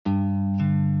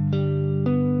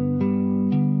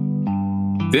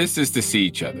This is To See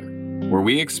Each Other, where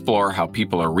we explore how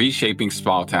people are reshaping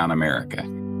small-town America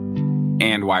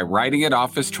and why writing it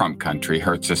off as Trump country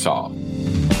hurts us all.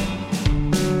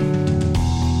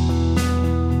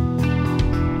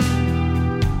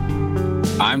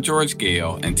 I'm George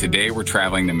Gale, and today we're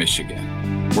traveling to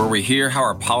Michigan, where we hear how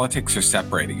our politics are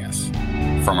separating us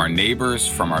from our neighbors,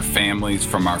 from our families,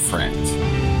 from our friends,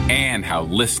 and how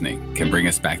listening can bring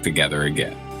us back together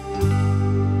again.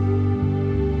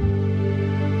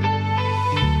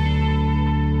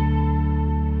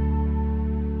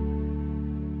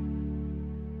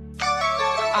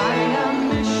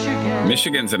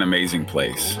 Michigan's an amazing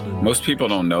place. Most people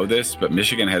don't know this, but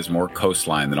Michigan has more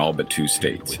coastline than all but 2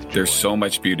 states. There's so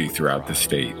much beauty throughout the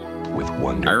state.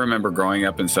 I remember growing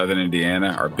up in southern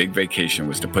Indiana, our big vacation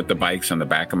was to put the bikes on the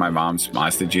back of my mom's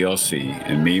Mazda GLC,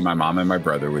 and me, my mom, and my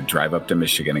brother would drive up to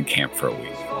Michigan and camp for a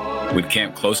week. We'd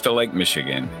camp close to Lake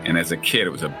Michigan, and as a kid,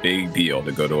 it was a big deal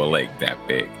to go to a lake that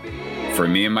big. For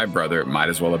me and my brother, it might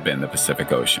as well have been the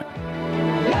Pacific Ocean.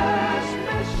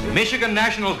 Michigan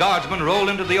National Guardsmen rolled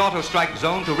into the auto strike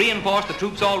zone to reinforce the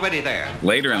troops already there.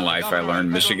 Later in life, I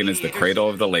learned Michigan is the cradle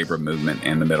of the labor movement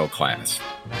and the middle class,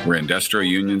 where industrial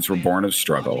unions were born of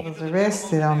struggle. He was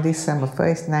arrested on December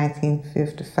 1st,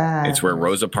 1955. It's where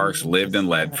Rosa Parks lived and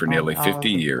led for nearly 50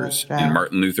 years, and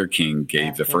Martin Luther King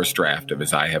gave the first draft of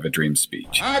his I Have a Dream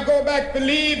speech. I go back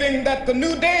believing that the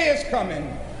new day is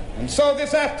coming, and so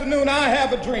this afternoon I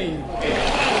have a dream.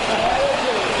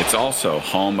 It's also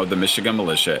home of the Michigan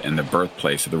militia and the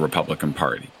birthplace of the Republican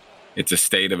Party. It's a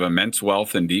state of immense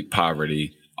wealth and deep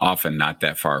poverty, often not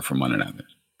that far from one another.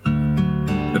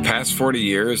 The past 40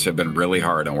 years have been really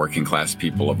hard on working class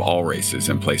people of all races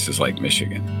in places like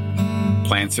Michigan.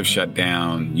 Plants have shut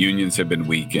down, unions have been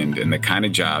weakened, and the kind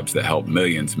of jobs that help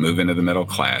millions move into the middle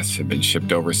class have been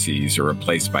shipped overseas or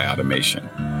replaced by automation.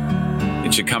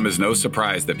 It should come as no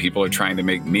surprise that people are trying to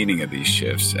make meaning of these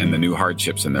shifts and the new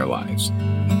hardships in their lives.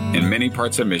 In many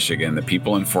parts of Michigan, the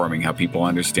people informing how people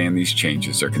understand these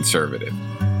changes are conservative,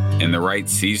 and the right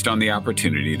seized on the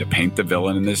opportunity to paint the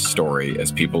villain in this story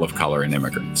as people of color and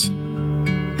immigrants.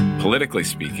 Politically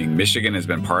speaking, Michigan has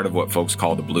been part of what folks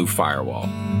call the Blue Firewall,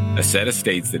 a set of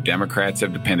states that Democrats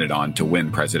have depended on to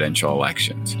win presidential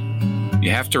elections. You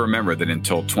have to remember that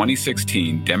until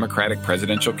 2016, Democratic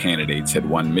presidential candidates had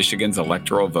won Michigan's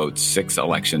electoral votes 6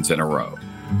 elections in a row.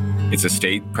 It's a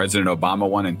state President Obama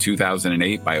won in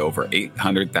 2008 by over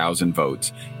 800,000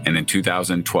 votes, and in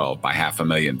 2012 by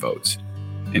 500,000 votes.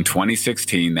 In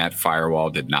 2016, that firewall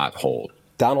did not hold.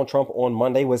 Donald Trump on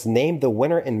Monday was named the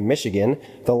winner in Michigan,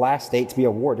 the last state to be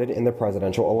awarded in the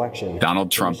presidential election.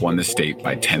 Donald Trump won the state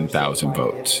by 10,000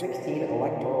 votes.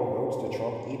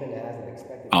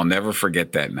 I'll never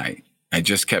forget that night. I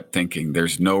just kept thinking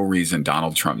there's no reason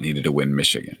Donald Trump needed to win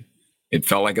Michigan. It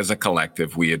felt like as a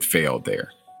collective we had failed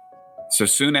there. So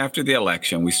soon after the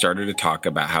election, we started to talk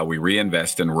about how we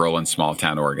reinvest in rural and small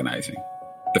town organizing.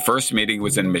 The first meeting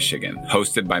was in Michigan,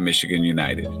 hosted by Michigan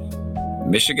United.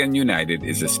 Michigan United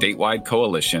is a statewide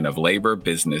coalition of labor,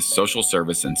 business, social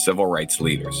service, and civil rights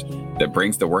leaders that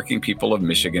brings the working people of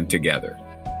Michigan together,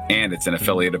 and it's an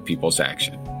affiliate of People's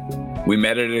Action. We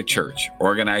met at a church,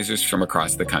 organizers from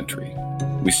across the country.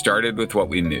 We started with what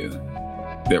we knew,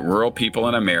 that rural people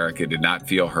in America did not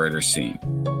feel heard or seen.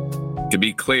 To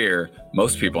be clear,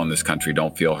 most people in this country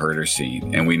don't feel heard or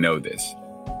seen, and we know this.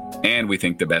 And we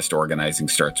think the best organizing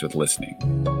starts with listening.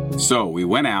 So we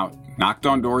went out, knocked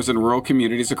on doors in rural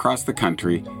communities across the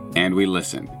country, and we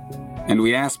listened. And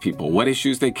we asked people what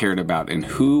issues they cared about and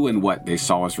who and what they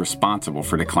saw as responsible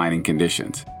for declining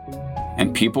conditions.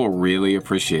 And people really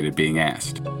appreciated being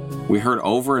asked. We heard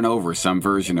over and over some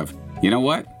version of, you know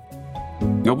what?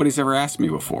 Nobody's ever asked me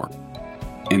before.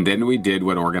 And then we did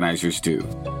what organizers do.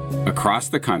 Across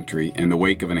the country, in the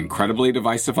wake of an incredibly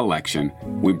divisive election,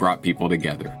 we brought people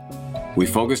together. We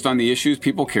focused on the issues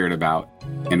people cared about,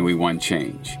 and we won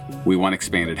change. We won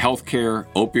expanded health care,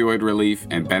 opioid relief,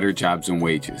 and better jobs and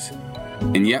wages.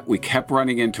 And yet we kept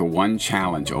running into one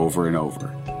challenge over and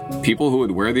over. People who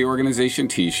would wear the organization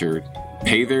t-shirt,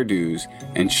 pay their dues,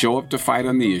 and show up to fight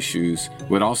on the issues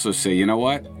would also say, you know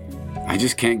what? I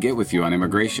just can't get with you on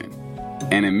immigration.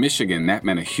 And in Michigan, that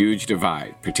meant a huge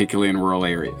divide, particularly in rural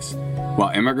areas. While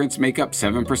immigrants make up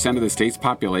 7% of the state's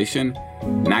population,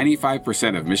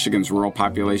 95% of Michigan's rural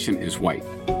population is white.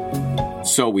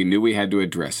 So we knew we had to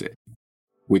address it,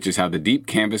 which is how the Deep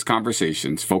Canvass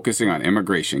conversations focusing on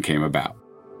immigration came about.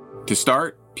 To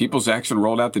start, People's Action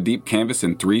rolled out the Deep Canvass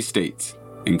in 3 states,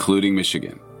 including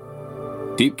Michigan.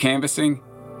 Deep canvassing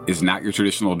is not your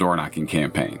traditional door-knocking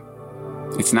campaign.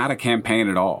 It's not a campaign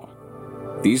at all.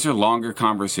 These are longer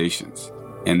conversations.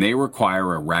 and they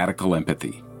require a radical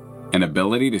empathy, an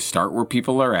ability to start where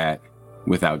people are at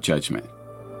without judgment.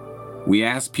 We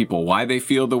ask people why they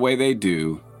feel the way they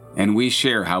do, and we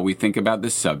share how we think about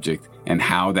this subject and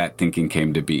how that thinking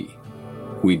came to be.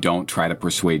 We don't try to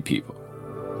persuade people.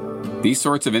 These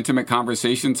sorts of intimate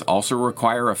conversations also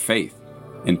require a faith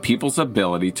in people's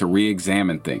ability to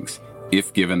re-examine things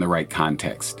if given the right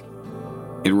context.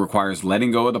 It requires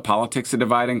letting go of the politics of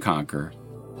divide and conquer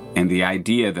and the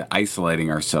idea that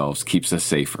isolating ourselves keeps us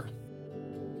safer.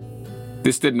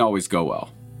 This didn't always go well.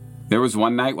 There was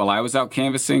one night while I was out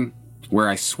canvassing where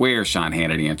I swear Sean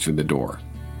Hannity answered the door,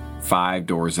 5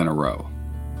 doors in a row.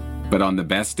 But on the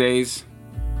best days,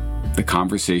 the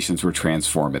conversations were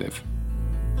transformative.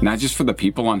 Not just for the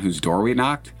people on whose door we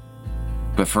knocked,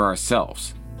 but for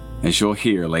ourselves, as you'll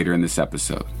hear later in this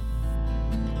episode.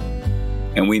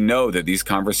 And we know that these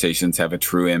conversations have a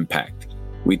true impact.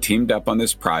 We teamed up on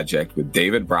this project with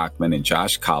David Brockman and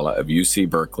Josh Kalla of UC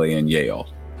Berkeley and Yale.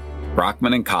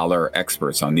 Brockman and Kalla are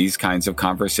experts on these kinds of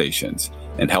conversations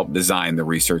and helped design the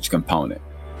research component.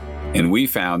 And we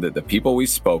found that the people we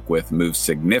spoke with moved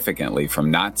significantly from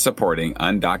not supporting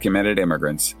undocumented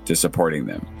immigrants to supporting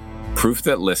them. Proof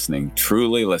that listening,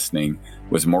 truly listening,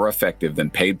 was more effective than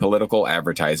paid political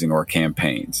advertising or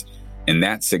campaigns. And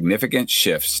that significant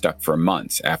shift stuck for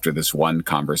months after this one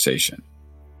conversation.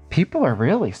 People are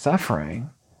really suffering.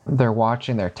 They're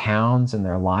watching their towns and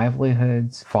their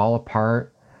livelihoods fall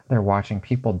apart. They're watching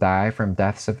people die from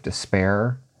deaths of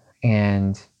despair.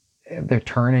 And they're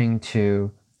turning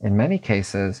to, in many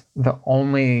cases, the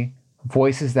only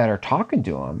voices that are talking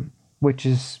to them, which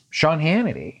is Sean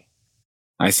Hannity.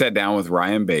 I sat down with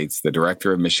Ryan Bates, the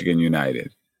director of Michigan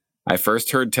United. I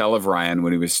first heard tell of Ryan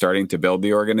when he was starting to build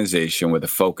the organization with a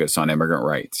focus on immigrant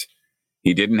rights.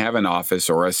 He didn't have an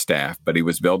office or a staff, but he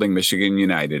was building Michigan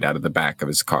United out of the back of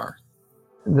his car.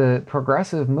 The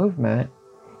progressive movement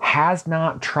has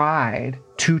not tried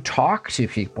to talk to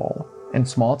people in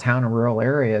small town and rural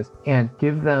areas and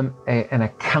give them an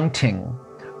accounting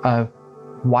of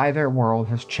why their world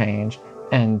has changed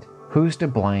and who's to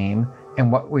blame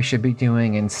and what we should be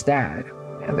doing instead.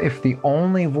 If the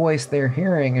only voice they're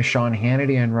hearing is Sean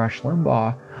Hannity and Rush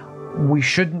Limbaugh, we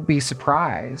shouldn't be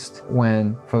surprised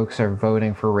when folks are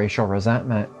voting for racial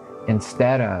resentment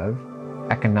instead of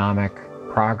economic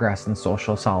progress and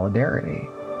social solidarity.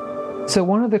 So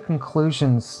one of the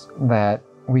conclusions that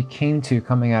we came to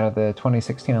coming out of the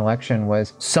 2016 election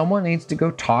was someone needs to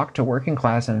go talk to working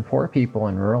class and poor people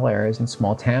in rural areas and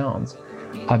small towns.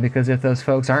 Because if those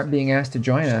folks aren't being asked to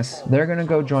join us, they're going to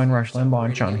go join Rush Limbaugh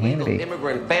and Sean Hannity.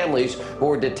 Immigrant families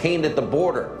who are detained at the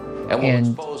border.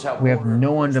 And we have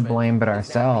no one to blame but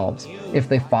ourselves if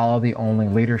they follow the only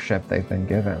leadership they've been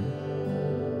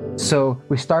given. So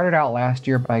we started out last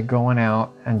year by going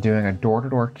out and doing a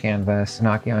door-to-door canvass,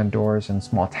 knocking on doors in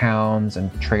small towns and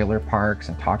trailer parks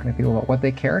and talking to people about what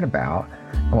they cared about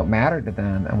and what mattered to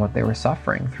them and what they were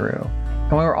suffering through.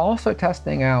 And we were also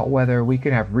testing out whether we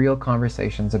could have real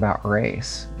conversations about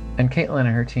race. And Caitlin and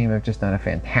her team have just done a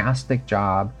fantastic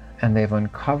job, and they've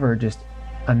uncovered just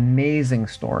amazing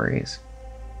stories.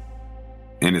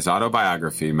 In his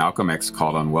autobiography, Malcolm X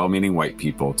called on well-meaning white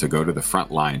people to go to the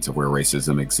front lines of where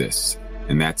racism exists,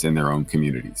 and that's in their own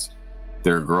communities.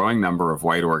 There are a growing number of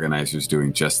white organizers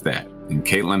doing just that, and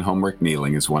Caitlin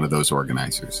Homrick-Nealing is one of those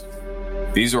organizers.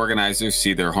 These organizers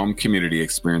see their home community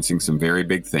experiencing some very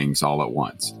big things all at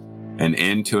once. An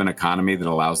end to an economy that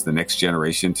allows the next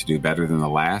generation to do better than the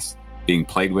last, being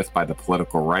played with by the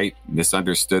political right,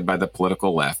 misunderstood by the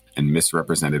political left, and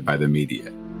misrepresented by the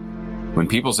media. When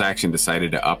People's Action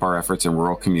decided to up our efforts in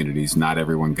rural communities, not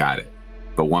everyone got it.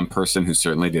 But one person who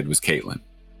certainly did was Caitlin.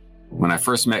 When I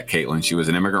first met Caitlin, she was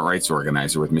an immigrant rights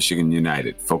organizer with Michigan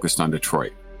United, focused on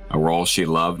Detroit, a role she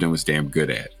loved and was damn good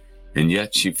at. And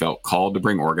yet she felt called to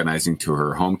bring organizing to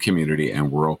her home community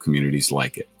and rural communities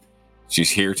like it. She's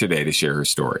here today to share her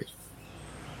story.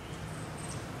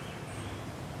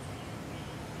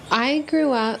 I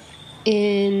grew up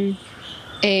in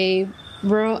a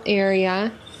rural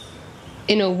area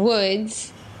in a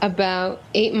woods about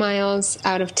 8 miles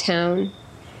out of town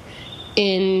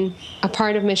in a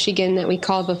part of Michigan that we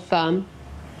call the Thumb.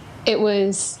 It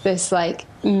was this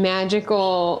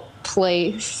magical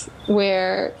place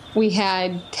where we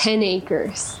had 10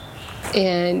 acres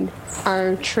and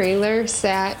our trailer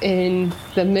sat in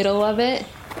the middle of it.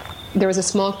 There was a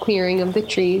small clearing of the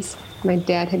trees my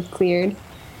dad had cleared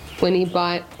when he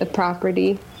bought the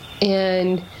property,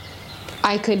 and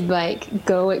I could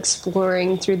go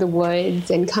exploring through the woods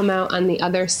and come out on the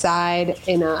other side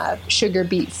in a sugar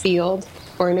beet field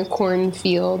or in a corn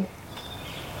field,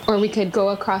 or we could go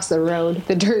across the road,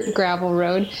 the dirt gravel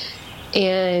road,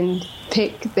 and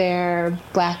pick their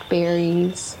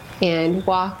blackberries and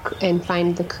walk and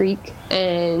find the creek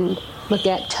and look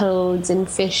at toads and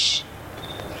fish.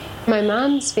 My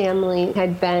mom's family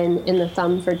had been in the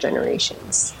Thumb for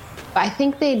generations. I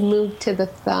think they'd moved to the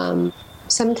Thumb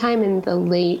sometime in the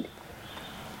late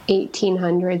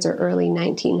 1800s or early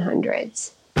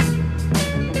 1900s.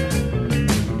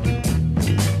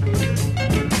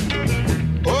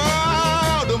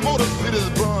 Oh, the Motor City's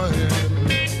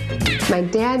burning. My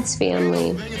dad's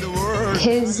family,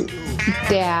 his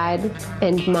dad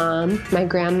and mom, my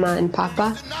grandma and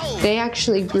papa, they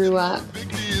actually grew up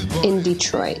in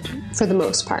Detroit for the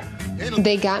most part.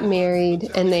 They got married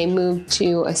and they moved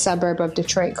to a suburb of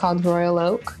Detroit called Royal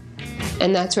Oak.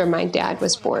 And that's where my dad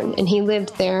was born. And he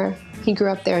lived there, he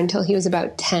grew up there until he was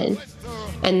about 10.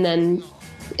 And then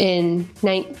in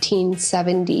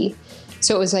 1970,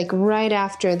 so it was like right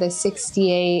after the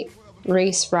 68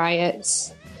 race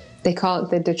riots, they call it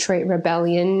the Detroit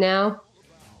Rebellion now.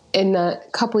 In the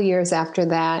couple years after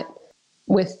that,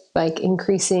 with like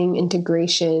increasing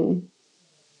integration,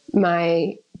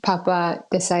 my papa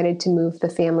decided to move the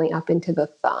family up into the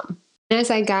Thumb. As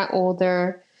I got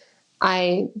older,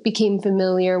 I became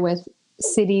familiar with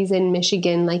cities in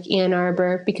Michigan like Ann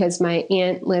Arbor because my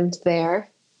aunt lived there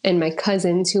and my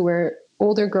cousins who were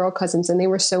older girl cousins, and they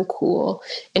were so cool.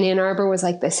 And Ann Arbor was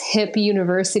like this hip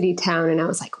university town. And I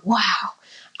was like, wow,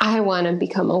 I want to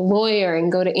become a lawyer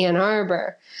and go to Ann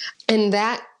Arbor. And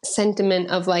that sentiment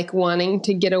of like wanting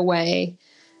to get away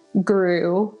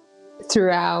grew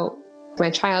throughout my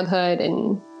childhood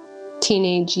and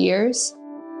teenage years.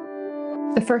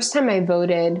 The first time I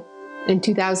voted in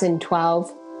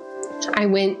 2012,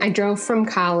 I drove from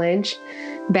college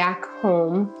back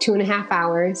home 2.5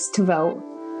 hours to vote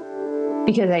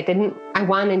because I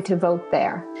wanted to vote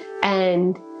there.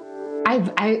 And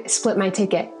I split my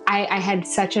ticket. I had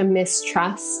such a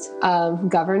mistrust of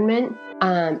government,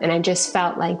 and I just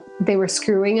felt like they were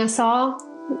screwing us all,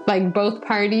 like both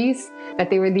parties, that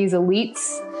they were these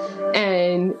elites,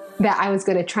 and that I was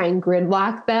going to try and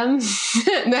gridlock them.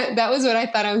 that was what I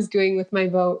thought I was doing with my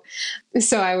vote.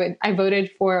 So I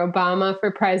voted for Obama for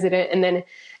president, and then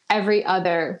every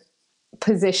other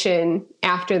position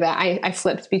after that, I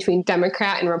flipped between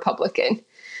Democrat and Republican.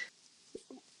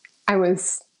 I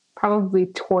was probably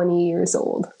 20 years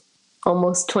old,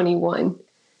 almost 21.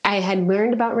 I had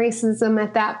learned about racism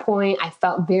at that point. I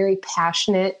felt very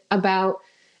passionate about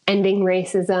ending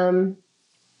racism.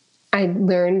 I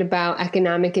learned about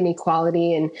economic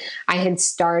inequality, and I had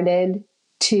started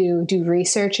to do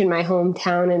research in my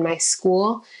hometown and my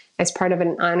school as part of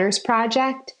an honors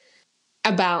project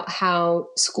about how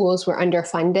schools were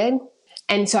underfunded.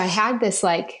 And so I had this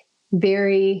like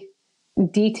very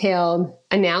detailed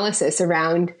analysis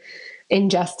around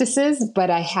injustices, but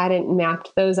I hadn't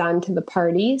mapped those onto the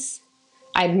parties.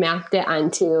 I'd mapped it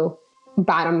onto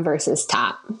bottom versus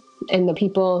top, and the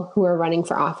people who were running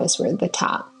for office were the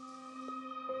top.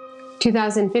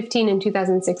 2015 and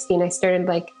 2016, I started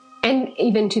and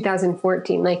even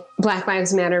 2014, Black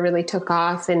Lives Matter really took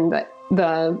off, and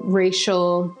the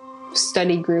racial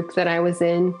study group that I was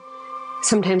in,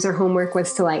 sometimes our homework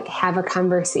was to have a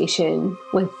conversation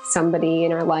with somebody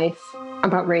in our life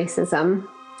about racism.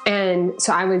 And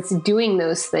so I was doing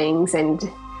those things, and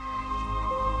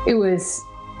it was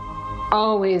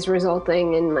always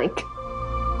resulting in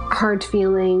hard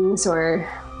feelings, or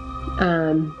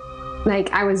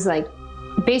I was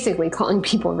basically calling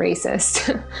people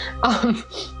racist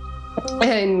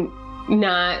and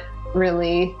not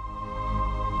really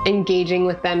engaging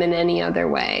with them in any other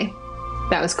way.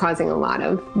 That was causing a lot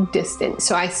of distance.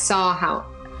 So I saw how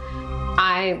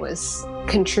I was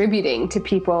contributing to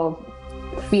people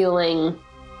feeling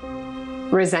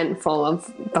resentful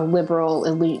of the liberal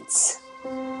elites.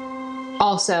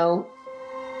 Also,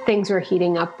 things were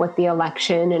heating up with the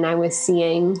election, and I was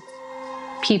seeing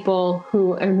people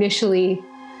who initially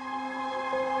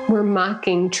were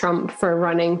mocking Trump for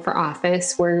running for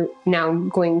office were now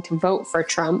going to vote for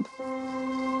Trump,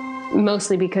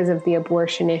 mostly because of the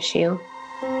abortion issue,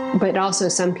 but also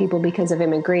some people because of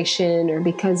immigration or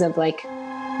because of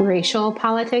racial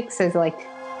politics as a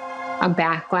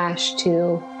backlash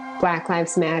to Black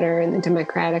Lives Matter and the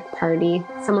Democratic Party.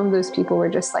 Some of those people were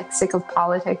just sick of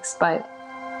politics, but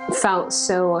felt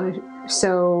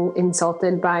so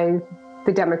insulted by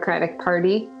the Democratic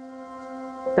Party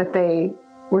that they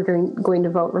were going to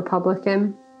vote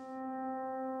Republican.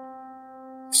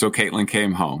 So Caitlin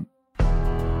came home.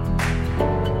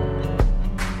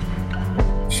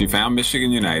 She found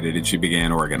Michigan United, and she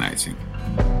began organizing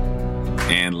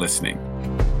and listening.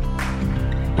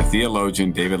 The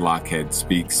theologian David Lockhead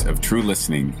speaks of true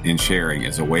listening and sharing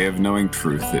as a way of knowing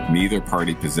truth that neither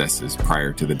party possesses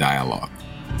prior to the dialogue.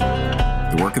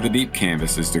 The work of the Deep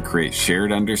Canvas is to create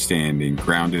shared understanding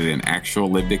grounded in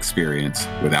actual lived experience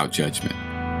without judgment.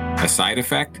 A side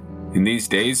effect? In these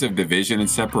days of division and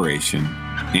separation,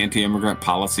 anti-immigrant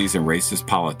policies and racist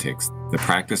politics, the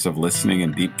practice of listening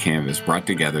and Deep Canvas brought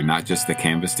together not just the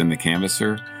canvassed and the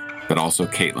canvasser, but also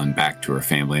Caitlin back to her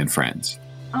family and friends.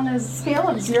 On a scale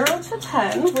of 0 to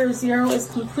 10, where 0 is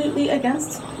completely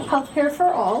against healthcare for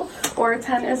all, or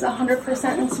 10 is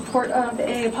 100% in support of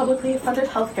a publicly funded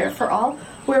healthcare for all,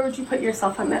 where would you put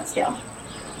yourself on that scale?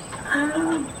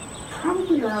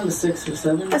 Probably around a 6 or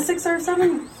 7. A 6 or a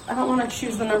 7? I don't want to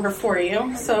choose the number for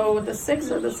you. So the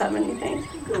 6 or the 7, you think?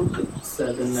 Go with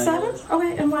 7. 7?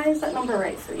 Okay, and why is that number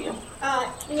right for you?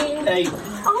 8.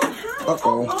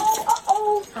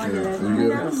 Oh,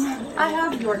 I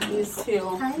have Yorkies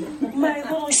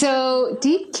too. So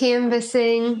deep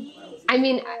canvassing, I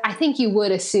mean, I think you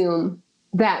would assume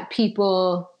that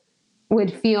people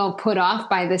would feel put off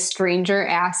by the stranger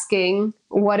asking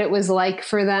what it was like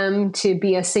for them to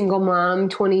be a single mom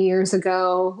 20 years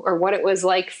ago, or what it was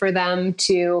like for them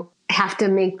to have to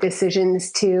make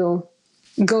decisions to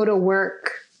go to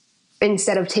work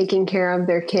instead of taking care of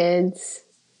their kids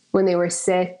when they were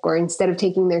sick, or instead of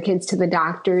taking their kids to the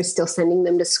doctors, still sending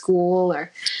them to school.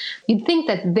 Or you'd think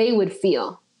that they would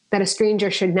feel that a stranger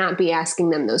should not be asking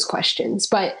them those questions.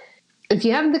 But if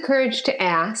you have the courage to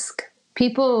ask,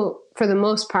 people, for the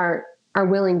most part, are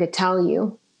willing to tell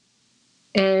you.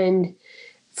 And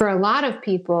for a lot of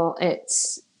people,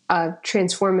 it's a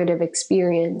transformative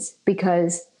experience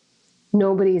because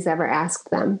nobody's ever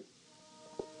asked them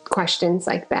questions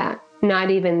like that.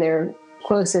 Not even their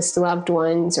closest loved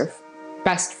ones or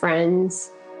best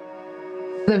friends.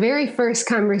 The very first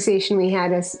conversation we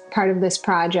had as part of this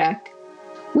project,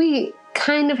 we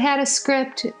kind of had a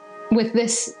script with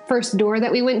this first door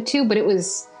that we went to, but it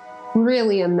was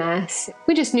really a mess.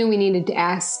 We just knew we needed to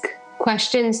ask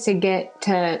questions to get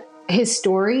to his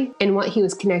story and what he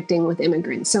was connecting with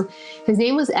immigrants. So his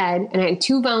name was Ed, and I had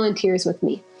 2 volunteers with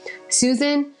me,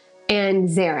 Susan and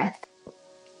Zareth.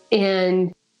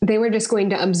 And they were just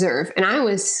going to observe. And I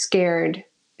was scared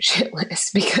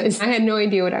shitless because I had no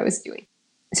idea what I was doing.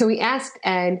 So we asked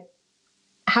Ed,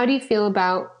 how do you feel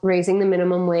about raising the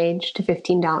minimum wage to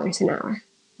 $15 an hour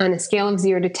on a scale of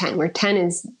 0 to 10, where 10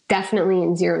 is definitely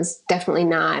and 0 is definitely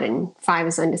not, and 5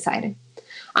 is undecided?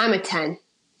 I'm a 10,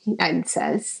 Ed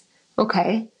says.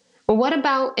 Okay. Well, what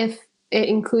about if it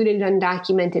included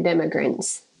undocumented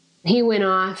immigrants? He went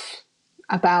off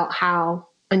about how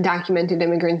undocumented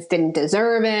immigrants didn't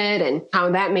deserve it and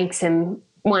how that makes him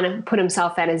want to put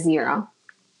himself at a 0.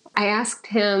 I asked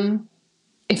him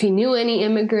if he knew any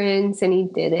immigrants, and he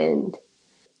didn't.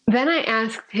 Then I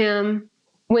asked him,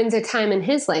 when's a time in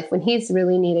his life when he's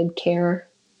really needed care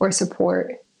or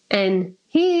support? And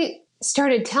he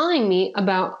started telling me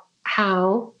about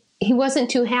how he wasn't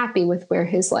too happy with where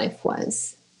his life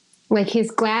was. Like,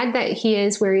 he's glad that he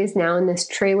is where he is now in this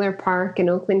trailer park in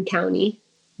Oakland County,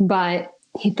 but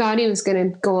he thought he was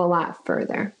going to go a lot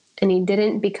further. And he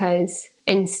didn't, because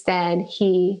instead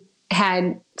he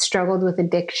had struggled with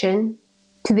addiction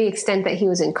to the extent that he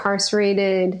was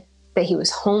incarcerated, that he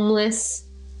was homeless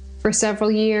for several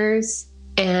years.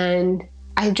 And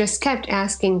I just kept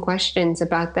asking questions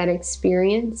about that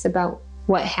experience, about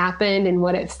what happened and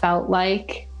what it felt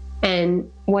like,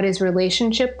 and what his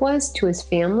relationship was to his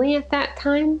family at that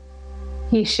time.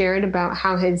 He shared about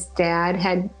how his dad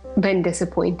had been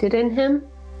disappointed in him.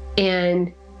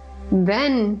 And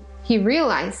then he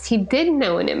realized he did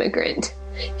know an immigrant.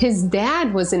 His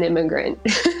dad was an immigrant.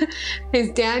 His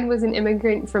dad was an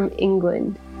immigrant from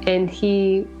England, and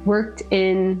he worked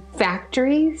in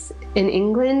factories in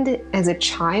England as a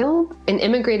child and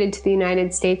immigrated to the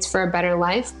United States for a better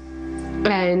life.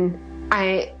 And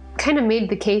I kind of made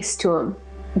the case to him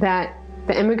that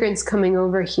the immigrants coming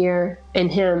over here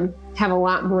and him have a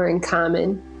lot more in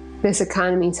common. This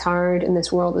economy's hard and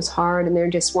this world is hard, and they're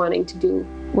just wanting to do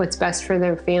what's best for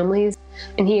their families.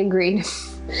 And he agreed.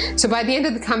 So by the end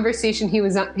of the conversation, he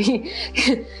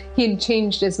had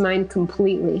changed his mind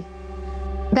completely.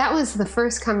 That was the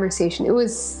first conversation. It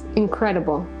was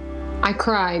incredible. I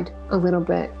cried a little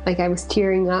bit, like I was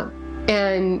tearing up.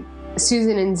 And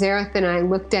Susan and Zareth and I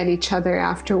looked at each other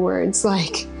afterwards,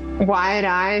 like wide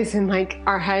eyes and like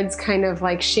our heads kind of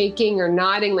like shaking or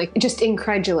nodding, like just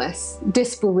incredulous,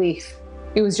 disbelief.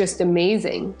 It was just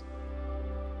amazing.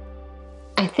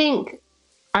 I think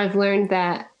I've learned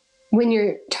that when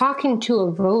you're talking to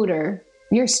a voter,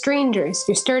 you're strangers.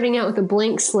 You're starting out with a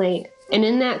blank slate. And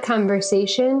in that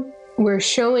conversation, we're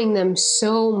showing them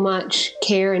so much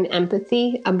care and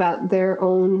empathy about their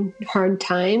own hard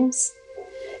times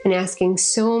and asking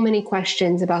so many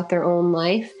questions about their own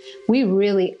life, we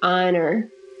really honor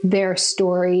their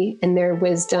story and their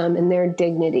wisdom and their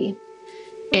dignity.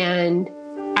 And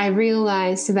I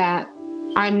realized that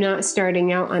I'm not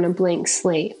starting out on a blank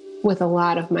slate with a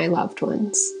lot of my loved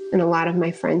ones and a lot of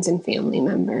my friends and family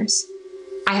members.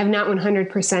 I have not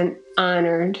 100%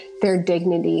 honored their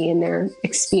dignity and their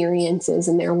experiences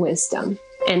and their wisdom.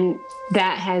 And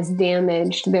that has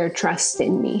damaged their trust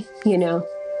in me, you know?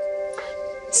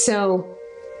 So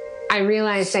I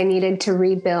realized I needed to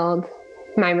rebuild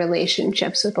my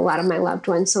relationships with a lot of my loved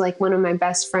ones. So like one of my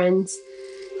best friends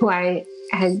who I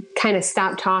had kind of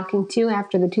stopped talking to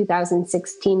after the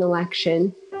 2016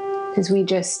 election, because we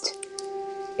just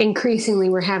increasingly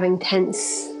were having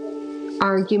tense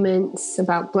arguments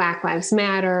about Black Lives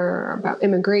Matter or about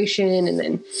immigration and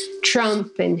then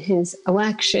Trump and his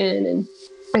election. And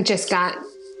it just got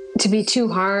to be too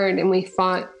hard and we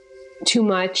fought too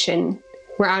much and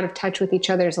we're out of touch with each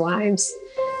other's lives.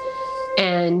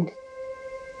 And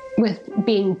with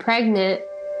being pregnant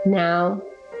now,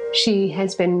 she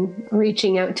has been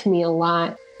reaching out to me a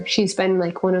lot. She's been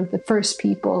like one of the first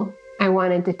people I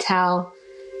wanted to tell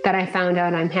that I found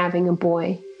out I'm having a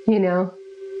boy, you know?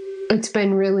 It's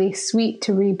been really sweet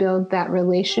to rebuild that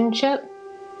relationship.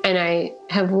 And I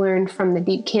have learned from the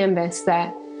Deep Canvas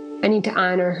that I need to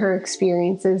honor her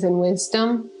experiences and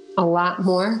wisdom a lot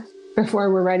more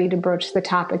before we're ready to broach the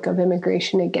topic of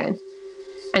immigration again.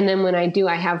 And then when I do,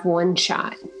 I have one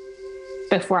shot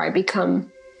before I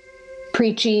become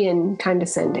preachy and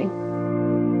condescending.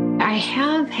 I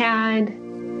have had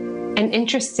an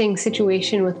interesting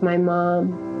situation with my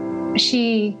mom.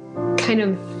 She kind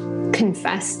of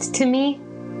confessed to me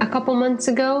a couple months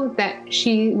ago that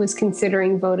she was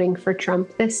considering voting for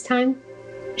Trump this time.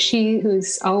 She,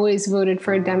 who's always voted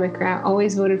for a Democrat,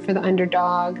 always voted for the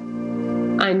underdog,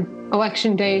 on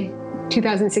Election Day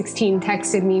 2016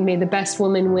 texted me, "May the best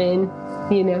woman win,"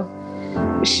 you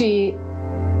know. She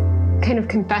kind of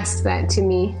confessed that to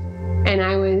me, and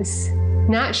I was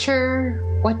not sure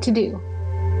what to do.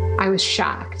 I was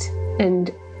shocked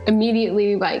and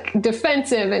immediately like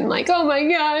defensive and like, oh my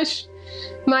gosh,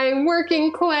 my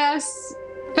working class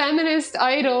feminist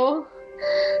idol.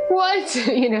 What?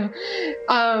 You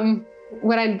know,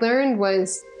 what I learned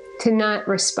was to not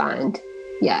respond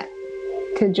yet,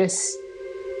 to just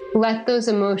let those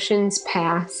emotions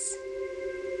pass.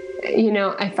 You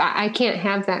know, if I can't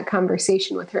have that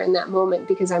conversation with her in that moment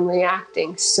because I'm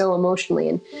reacting so emotionally.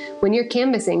 And when you're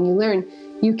canvassing, you learn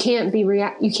you can't be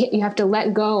you have to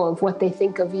let go of what they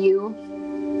think of you,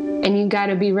 and you got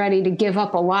to be ready to give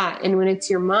up a lot. And when it's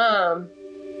your mom,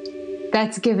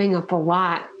 that's giving up a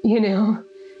lot, you know?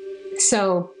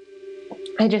 So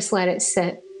I just let it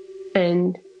sit.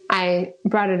 And I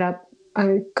brought it up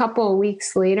a couple of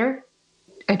weeks later.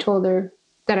 I told her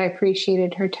that I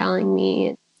appreciated her telling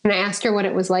me. And I asked her what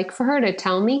it was like for her to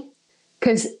tell me,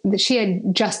 because she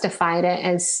had justified it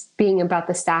as being about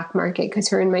the stock market, because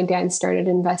her and my dad started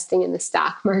investing in the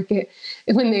stock market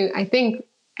when I think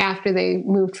after they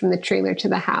moved from the trailer to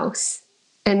the house.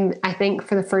 And I think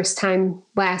for the first time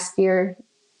last year,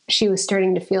 she was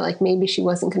starting to feel like maybe she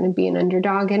wasn't going to be an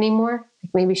underdog anymore.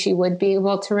 Like maybe she would be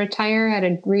able to retire at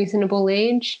a reasonable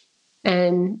age.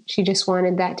 And she just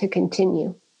wanted that to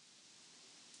continue.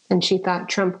 And she thought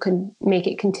Trump could make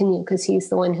it continue because he's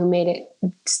the one who made it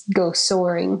go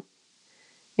soaring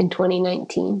in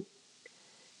 2019.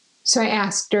 So I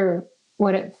asked her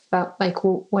what it felt like,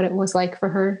 what it was like for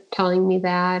her telling me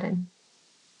that. And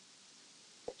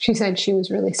she said she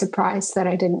was really surprised that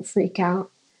I didn't freak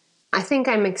out. I think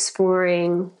I'm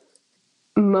exploring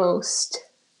most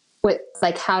with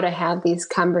like how to have these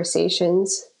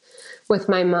conversations with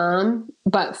my mom.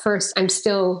 But first, I'm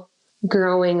still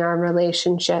growing our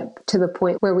relationship to the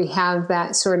point where we have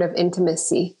that sort of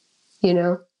intimacy, you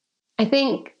know? I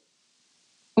think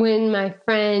when my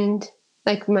friend,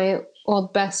 like my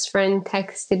old best friend,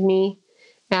 texted me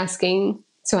asking,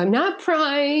 so I'm not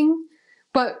prying,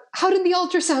 but how did the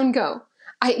ultrasound go?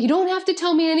 You don't have to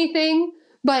tell me anything,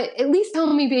 but at least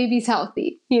tell me baby's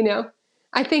healthy, you know?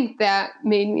 I think that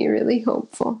made me really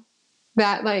hopeful.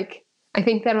 That I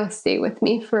think that'll stay with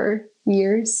me for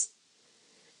years.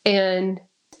 And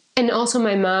also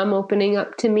my mom opening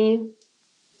up to me.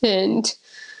 And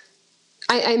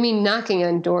I mean, knocking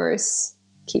on doors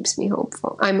keeps me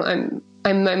hopeful. I'm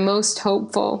my most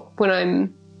hopeful when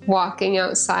I'm walking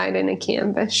outside in a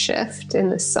canvas shift in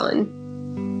the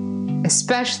sun,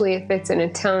 especially if it's in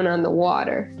a town on the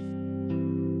water.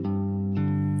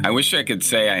 I wish I could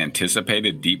say I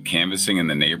anticipated deep canvassing in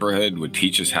the neighborhood would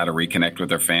teach us how to reconnect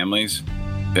with our families,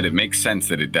 but it makes sense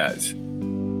that it does.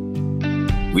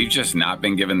 We've just not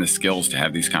been given the skills to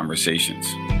have these conversations.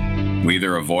 We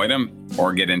either avoid them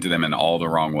or get into them in all the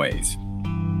wrong ways.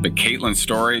 But Caitlin's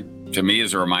story, to me,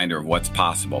 is a reminder of what's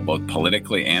possible, both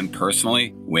politically and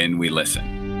personally, when we listen.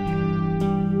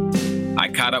 I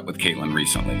caught up with Caitlin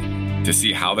recently to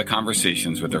see how the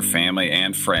conversations with her family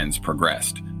and friends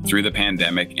progressed through the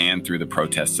pandemic and through the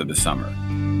protests of the summer.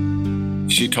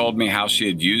 She told me how she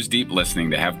had used deep listening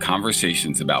to have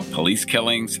conversations about police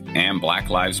killings and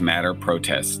Black Lives Matter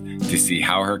protests to see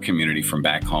how her community from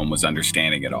back home was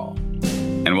understanding it all.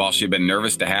 And while she'd been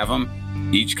nervous to have them,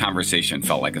 each conversation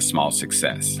felt like a small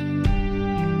success.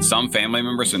 Some family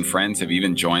members and friends have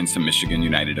even joined some Michigan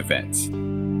United events.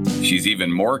 She's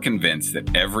even more convinced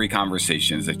that every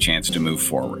conversation is a chance to move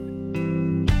forward.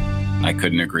 I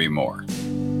couldn't agree more.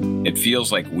 It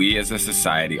feels like we as a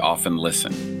society often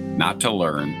listen, not to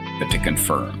learn, but to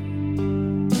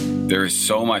confirm. There is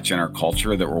so much in our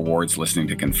culture that rewards listening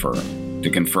to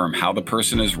confirm how the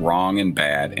person is wrong and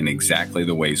bad in exactly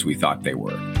the ways we thought they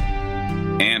were.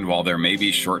 And while there may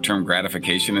be short-term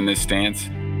gratification in this stance,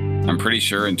 I'm pretty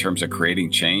sure in terms of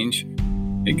creating change,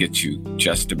 it gets you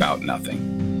just about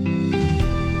nothing.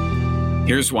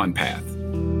 Here's one path,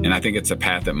 and I think it's a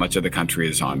path that much of the country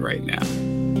is on right now.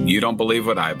 You don't believe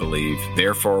what I believe,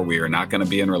 therefore we are not going to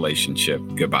be in relationship,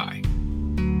 goodbye.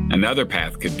 Another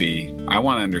path could be, I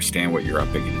want to understand what you're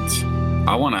up against.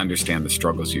 I want to understand the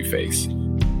struggles you face.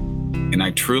 And I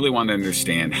truly want to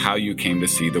understand how you came to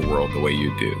see the world the way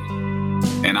you do.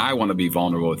 And I want to be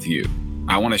vulnerable with you.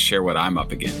 I want to share what I'm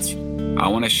up against. I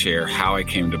want to share how I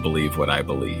came to believe what I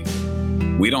believe.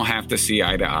 We don't have to see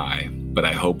eye to eye, but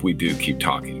I hope we do keep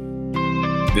talking.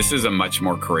 This is a much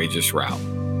more courageous route,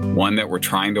 one that we're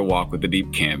trying to walk with a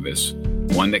deep canvas,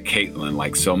 one that Caitlin,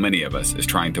 like so many of us, is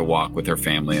trying to walk with her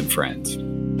family and friends.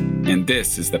 And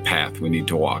this is the path we need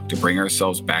to walk to bring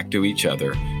ourselves back to each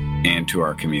other and to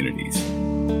our communities.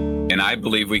 And I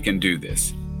believe we can do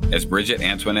this, as Bridget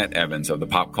Antoinette Evans of the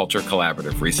Pop Culture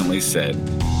Collaborative recently said,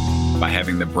 by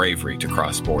having the bravery to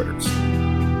cross borders.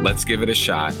 Let's give it a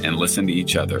shot and listen to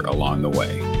each other along the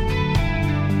way.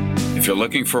 If you're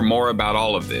looking for more about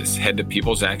all of this, head to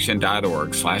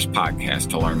peoplesaction.org/podcast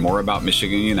to learn more about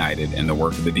Michigan United and the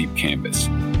work of the Deep Canvas.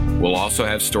 We'll also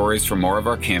have stories from more of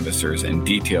our canvassers and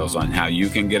details on how you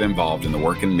can get involved in the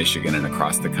work in Michigan and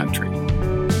across the country.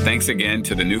 Thanks again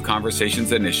to the New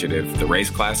Conversations Initiative, the Race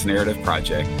Class Narrative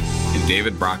Project, and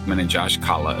David Brockman and Josh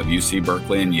Kalla of UC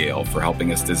Berkeley and Yale for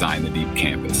helping us design the Deep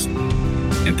Canvas.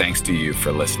 And thanks to you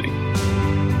for listening.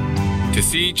 To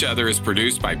See Each Other is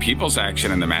produced by People's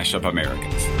Action and the Mashup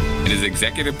Americans. It is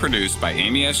executive produced by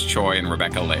Amy S. Choi and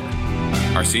Rebecca Laird.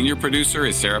 Our senior producer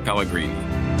is Sarah Pellegrini.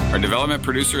 Our development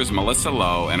producer is Melissa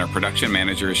Lowe, and our production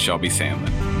manager is Shelby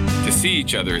Sandlin. To See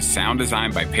Each Other is sound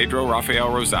designed by Pedro Rafael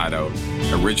Rosado,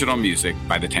 original music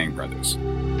by the Tang Brothers.